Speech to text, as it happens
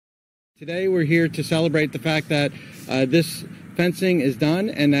Today we're here to celebrate the fact that this fencing is done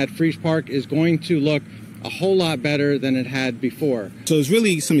and that Freese Park is going to look a whole lot better than it had before. So there's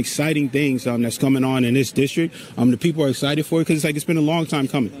really some exciting things that's coming on in this district. The people are excited for it because it's been a long time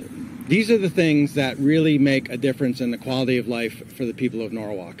coming. These are the things that really make a difference in the quality of life for the people of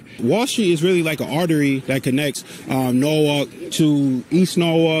Norwalk. Wall Street is really like an artery that connects Norwalk to East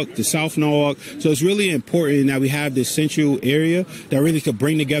Norwalk, to South Norwalk. So it's really important that we have this central area that really could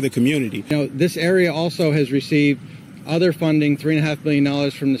bring together community. You know, this area also has received other funding, $3.5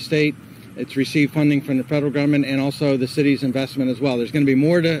 billion from the state. It's received funding from the federal government and also the city's investment as well. There's going to be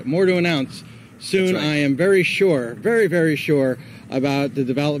more to announce soon. Right. I am very sure, very sure about the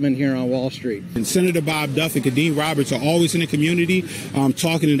development here on Wall Street. And Senator Bob Duff and Kadeen Roberts are always in the community,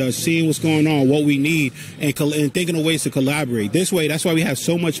 talking to us, seeing what's going on, what we need, and thinking of ways to collaborate. This way, that's why we have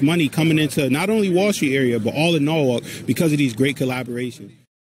so much money coming into not only Wall Street area, but all in Norwalk because of these great collaborations.